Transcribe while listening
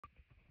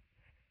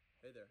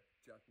Hey there,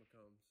 Jack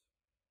McCombs.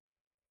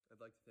 I'd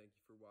like to thank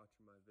you for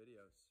watching my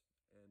videos.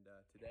 And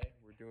today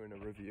we're doing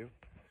a review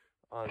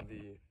on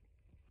the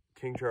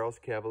King Charles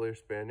Cavalier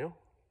Spaniel.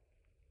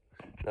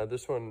 Now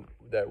this one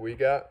that we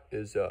got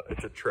is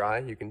it's a tri,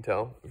 you can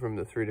tell from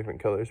the 3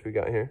 different colors we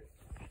got here.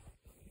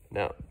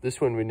 Now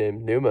this one we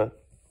named Numa.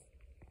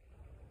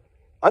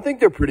 I think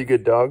they're pretty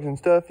good dogs and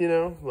stuff, you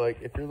know? Like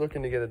if you're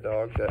looking to get a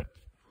dog that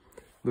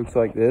looks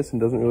like this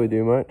and doesn't really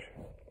do much.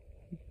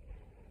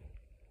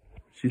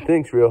 She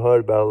thinks real hard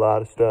about a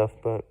lot of stuff,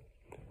 but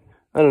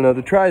I don't know.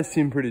 The tries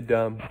seem pretty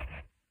dumb.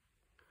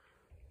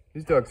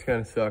 These dogs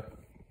kind of suck.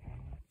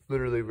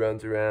 Literally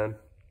runs around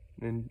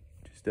and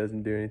just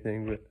doesn't do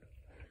anything, but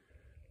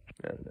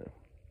I don't know.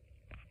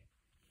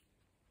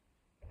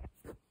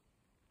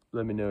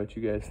 Let me know what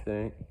you guys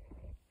think.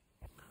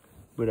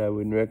 But I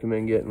wouldn't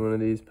recommend getting one of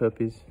these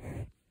puppies.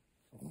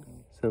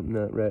 Something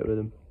not right with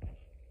them.